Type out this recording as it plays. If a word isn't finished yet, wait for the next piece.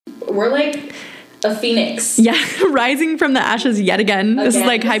we're like a phoenix. Yeah, rising from the ashes yet again. This is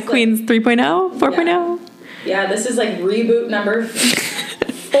like Hype Queens 3.0, 4.0. Yeah, this is like reboot number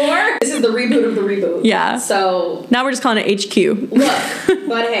 4. This is the reboot of the reboot. Yeah. So now we're just calling it HQ. Look,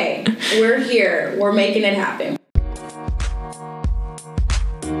 but hey, we're here. We're making it happen.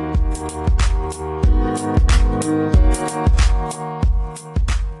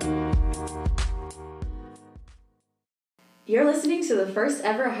 You're listening to the first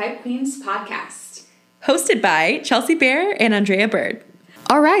ever Hype Queens podcast. Hosted by Chelsea Bear and Andrea Bird.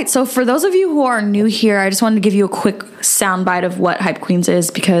 All right, so for those of you who are new here, I just wanted to give you a quick soundbite of what Hype Queens is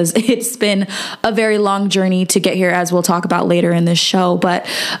because it's been a very long journey to get here, as we'll talk about later in this show. But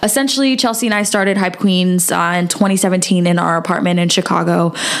essentially, Chelsea and I started Hype Queens in 2017 in our apartment in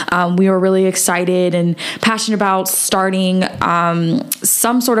Chicago. We were really excited and passionate about starting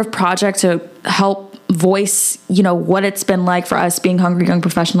some sort of project to help voice, what it's been like for us being hungry young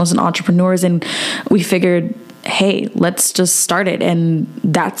professionals and entrepreneurs. And we figured, hey, let's just start it. And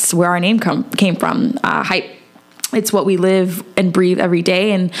that's where our name came from, Hype. It's what we live and breathe every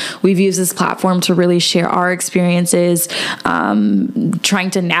day. And we've used this platform to really share our experiences,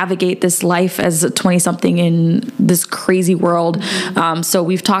 trying to navigate this life as a 20-something in this crazy world. So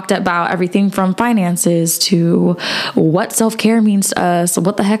we've talked about everything from finances to what self-care means to us,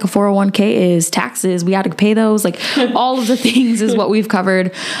 what the heck a 401k is, taxes, we had to pay those, like all of the things is what we've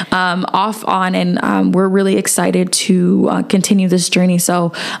covered off on. And we're really excited to continue this journey.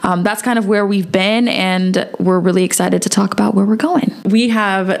 So that's kind of where we've been. And we're really excited to talk about where we're going. We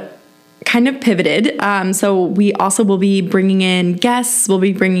have kind of pivoted. So we also will be bringing in guests. We'll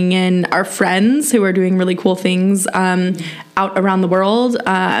be bringing in our friends who are doing really cool things out around the world,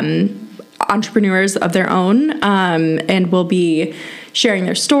 entrepreneurs of their own, and we'll be sharing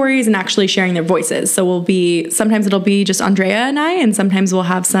their stories and actually sharing their voices. So sometimes it'll be just Andrea and I, and sometimes we'll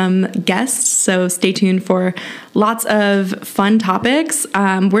have some guests. So stay tuned for lots of fun topics.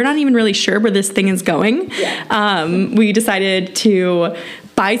 We're not even really sure where this thing is going. Yeah. We decided to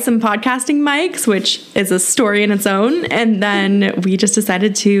buy some podcasting mics, which is a story in its own. And then we just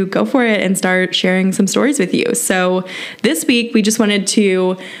decided to go for it and start sharing some stories with you. So this week we just wanted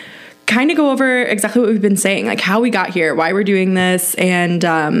to kind of go over exactly what we've been saying, like how we got here, why we're doing this, and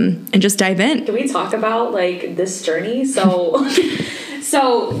just dive in. Can we talk about like this journey? So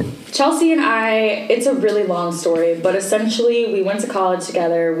Chelsea and I, it's a really long story, but essentially we went to college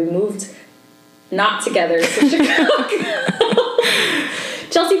together. We moved not together to Chicago.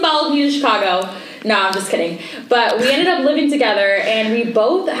 Chelsea followed me to Chicago. No, I'm just kidding. But we ended up living together, and we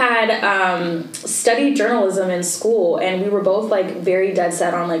both had studied journalism in school, and we were both like very dead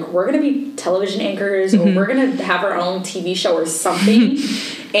set on like we're gonna be television anchors or we're gonna have our own TV show or something.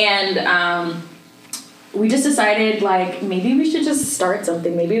 And we just decided like maybe we should just start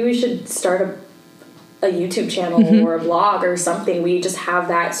something. Maybe we should start a YouTube channel or a blog or something. We just have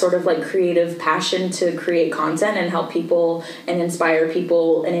that sort of like creative passion to create content and help people and inspire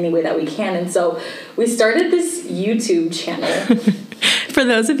people in any way that we can. And so we started this YouTube channel. For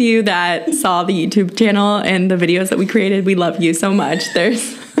those of you that saw the YouTube channel and the videos that we created, we love you so much.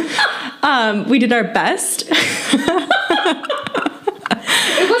 We did our best.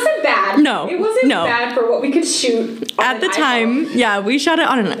 It wasn't bad. No. It wasn't bad for what we could shoot on at the iPhone. time. Yeah, we shot it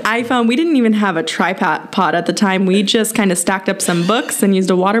on an iPhone. We didn't even have a tripod at the time. We just kind of stacked up some books and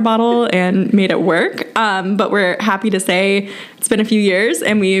used a water bottle and made it work. But we're happy to say it's been a few years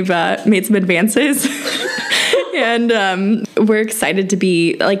and we've made some advances. And we're excited to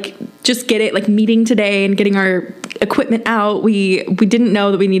be like just get it like meeting today and getting our equipment out. We didn't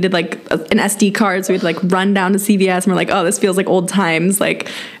know that we needed like an SD card, so we'd like run down to CVS and we're like, oh, this feels like old times, like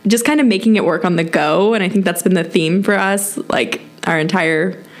just kind of making it work on the go. And I think that's been the theme for us, like our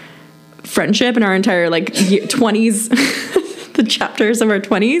entire friendship and our entire like 20s the chapters of our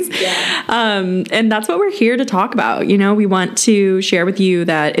 20s. Yeah. And that's what we're here to talk about. We want to share with you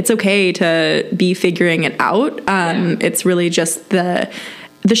that it's okay to be figuring it out. It's really just the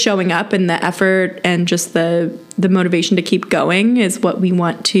showing up and the effort and just the motivation to keep going is what we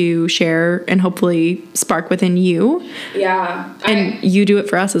want to share and hopefully spark within you. Yeah. And you do it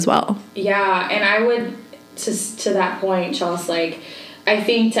for us as well. Yeah. And I would, to that point, Chelsea, like, I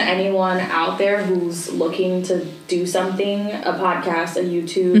think to anyone out there who's looking to do something, a podcast, a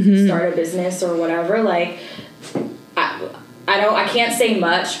YouTube, start a business or whatever, like, I can't say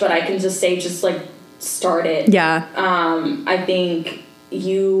much, but I can just say, just like, start it. Yeah. I think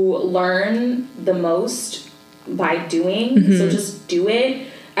you learn the most by doing, so just do it.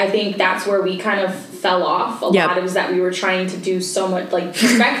 I think that's where we kind of fell off a lot. It was that we were trying to do so much, like,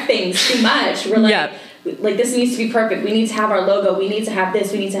 perfect things too much. We're like, like this needs to be perfect. We need to have our logo. We need to have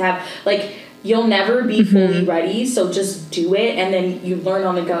this. We need to have, like, you'll never be fully ready. So just do it. And then you learn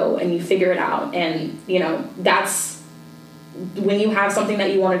on the go and you figure it out. And, you know, that's when you have something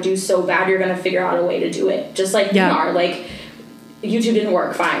that you want to do so bad, you're going to figure out a way to do it. Just like you are. Like, YouTube didn't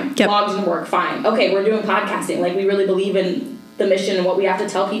work, fine. Blogs didn't work, fine. Okay, we're doing podcasting. Like, we really believe in the mission and what we have to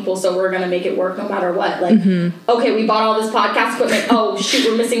tell people, so we're going to make it work no matter what. Like, okay, we bought all this podcast equipment. Oh, shoot,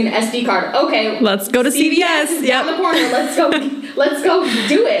 we're missing an SD card. Okay. Let's go to CVS. Down the corner. Let's go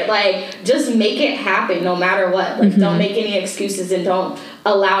do it. Like, just make it happen no matter what. Like, don't make any excuses and don't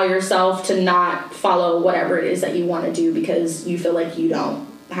allow yourself to not follow whatever it is that you want to do because you feel like you don't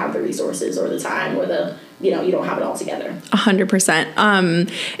have the resources or the time or the, you know, you don't have it all together.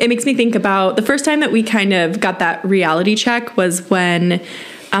 100%. It makes me think about the first time that we kind of got that reality check was when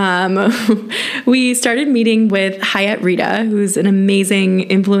we started meeting with Hayat Rita, who's an amazing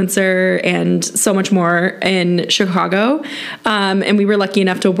influencer and so much more in Chicago. And we were lucky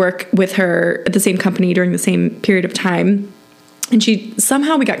enough to work with her at the same company during the same period of time. And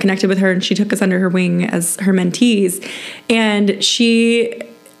somehow we got connected with her and she took us under her wing as her mentees. And she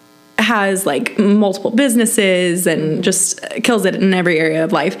has like multiple businesses and just kills it in every area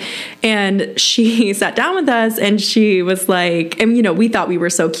of life. And she sat down with us and she was like, and you know, we thought we were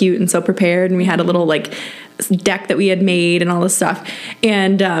so cute and so prepared and we had a little like deck that we had made and all this stuff.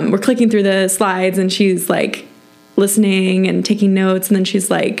 And we're clicking through the slides and she's like listening and taking notes. And then she's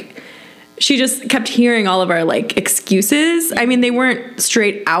like, she just kept hearing all of our like excuses. I mean, they weren't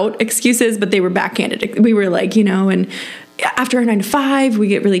straight out excuses, but they were backhanded. We were like, you know, and after our 9 to 5, we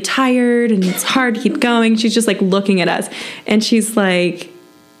get really tired and it's hard to keep going. She's just like looking at us and she's like,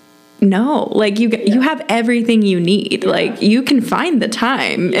 no, like you have everything you need. Like you can find the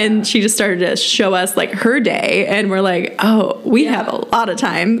time. And she just started to show us like her day and we're like, oh, we have a lot of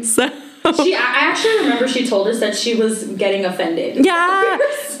time. So I actually remember she told us that she was getting offended. Yeah,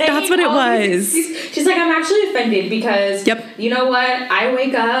 that's what it was. She's like, I'm actually offended because, you know what? I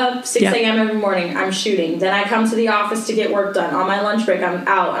wake up 6 a.m. every morning. I'm shooting. Then I come to the office to get work done. On my lunch break, I'm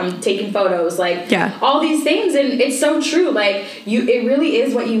out. I'm taking photos. Like, all these things. And it's so true. Like, it really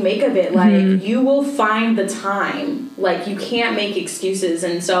is what you make of it. Like, you will find the time. Like, you can't make excuses.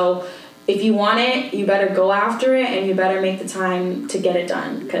 And so if you want it, you better go after it and you better make the time to get it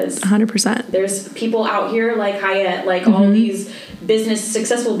done. Because 100%. There's people out here like Hayat, like all these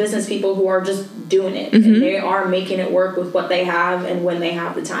successful business people who are just doing it. And they are making it work with what they have and when they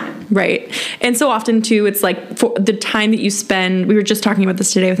have the time. Right. And so often too, it's like for the time that you spend, we were just talking about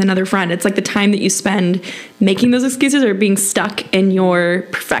this today with another friend. It's like the time that you spend making those excuses or being stuck in your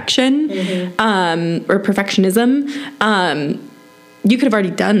perfection, or perfectionism. You could have already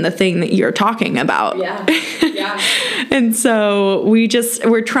done the thing that you're talking about. Yeah. And so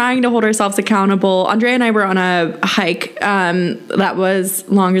we're trying to hold ourselves accountable. Andrea and I were on a hike that was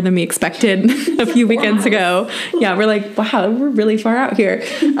longer than we expected a few weekends ago. Yeah, we're like, wow, we're really far out here.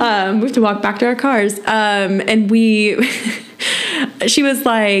 We have to walk back to our cars. And she was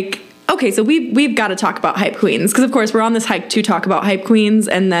like, okay, so we've got to talk about Hype Queens. Because, of course, we're on this hike to talk about Hype Queens.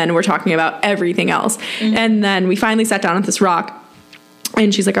 And then we're talking about everything else. And then we finally sat down at this rock.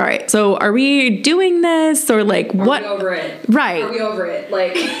 And she's like, all right, so are we doing this or like what? Are we over it? Right. Are we over it?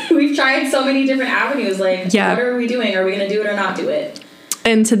 Like, we've tried so many different avenues. Like, what are we doing? Are we going to do it or not do it?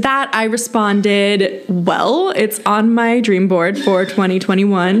 And to that, I responded, well, it's on my dream board for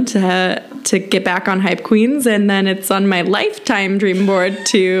 2021 to get back on Hype Queens. And then it's on my lifetime dream board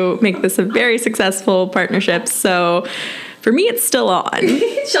to make this a very successful partnership. So for me, it's still on.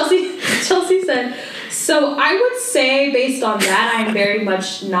 Chelsea said, so I would say based on that, I'm very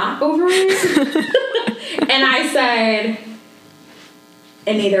much not over it. And I said,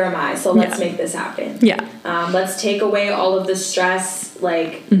 and neither am I. So let's make this happen. Yeah. Let's take away all of the stress.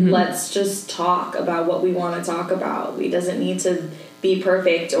 Like, let's just talk about what we want to talk about. We doesn't need to be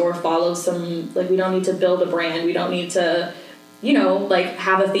perfect or follow some, like, we don't need to build a brand. We don't need to, you know, like,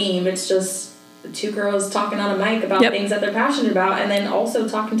 have a theme. It's just two girls talking on a mic about things that they're passionate about, and then also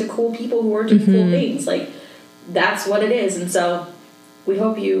talking to cool people who are doing cool things. Like, that's what it is. And so we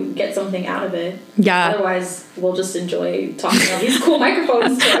hope you get something out of it. Yeah. Otherwise, we'll just enjoy talking on these cool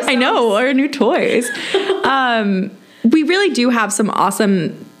microphones to ourselves. I know, or new toys. We really do have some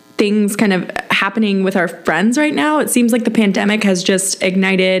awesome things kind of happening with our friends right now. It seems like the pandemic has just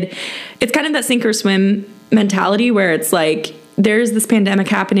ignited. It's kind of that sink or swim mentality where it's like, there's this pandemic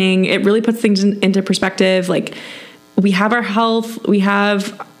happening. It really puts things into perspective. Like, we have our health, we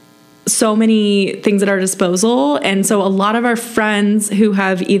have so many things at our disposal. And so a lot of our friends who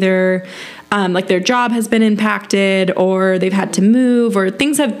have either like their job has been impacted, or they've had to move, or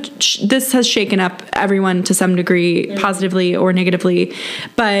things this has shaken up everyone to some degree, positively or negatively.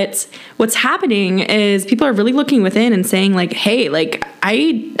 But what's happening is people are really looking within and saying like, hey, like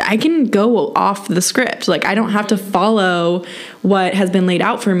I can go off the script. Like I don't have to follow what has been laid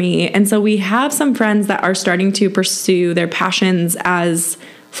out for me. And so we have some friends that are starting to pursue their passions as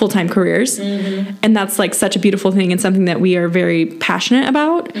full-time careers. And that's like such a beautiful thing and something that we are very passionate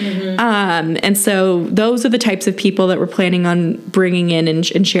about. And so those are the types of people that we're planning on bringing in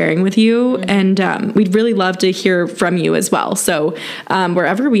and sharing with you. And we'd really love to hear from you as well. So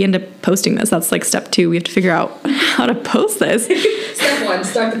wherever we end up posting this, that's like step 2. We have to figure out how to post this. Step 1,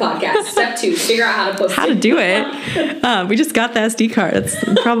 start the podcast. Step 2, figure out how to post it. How to do it. We just got the SD card. It's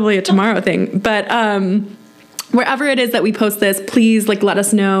probably a tomorrow thing. But wherever it is that we post this, please like let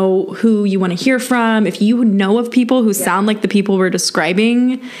us know who you want to hear from. If you know of people who sound like the people we're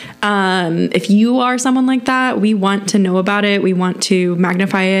describing, if you are someone like that, we want to know about it. We want to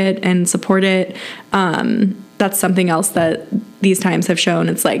magnify it and support it. That's something else that these times have shown.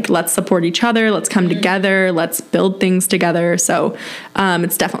 It's like, let's support each other. Let's come together. Let's build things together. So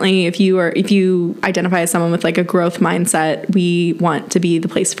it's definitely, if you identify as someone with like a growth mindset, we want to be the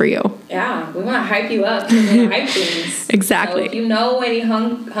place for you. Yeah, we want to hype you up. We want to hype things. Exactly. So if you know any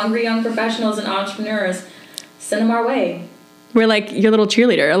hungry young professionals and entrepreneurs, send them our way. We're like your little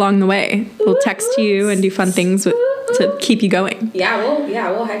cheerleader along the way. We'll text you and do fun things to keep you going. Yeah,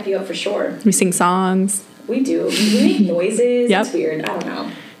 we'll hype you up for sure. We sing songs. We do. We make noises. Yep. It's weird. I don't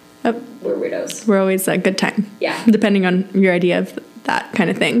know. We're weirdos. We're always a good time. Yeah. Depending on your idea of that kind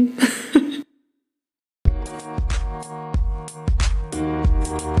of thing.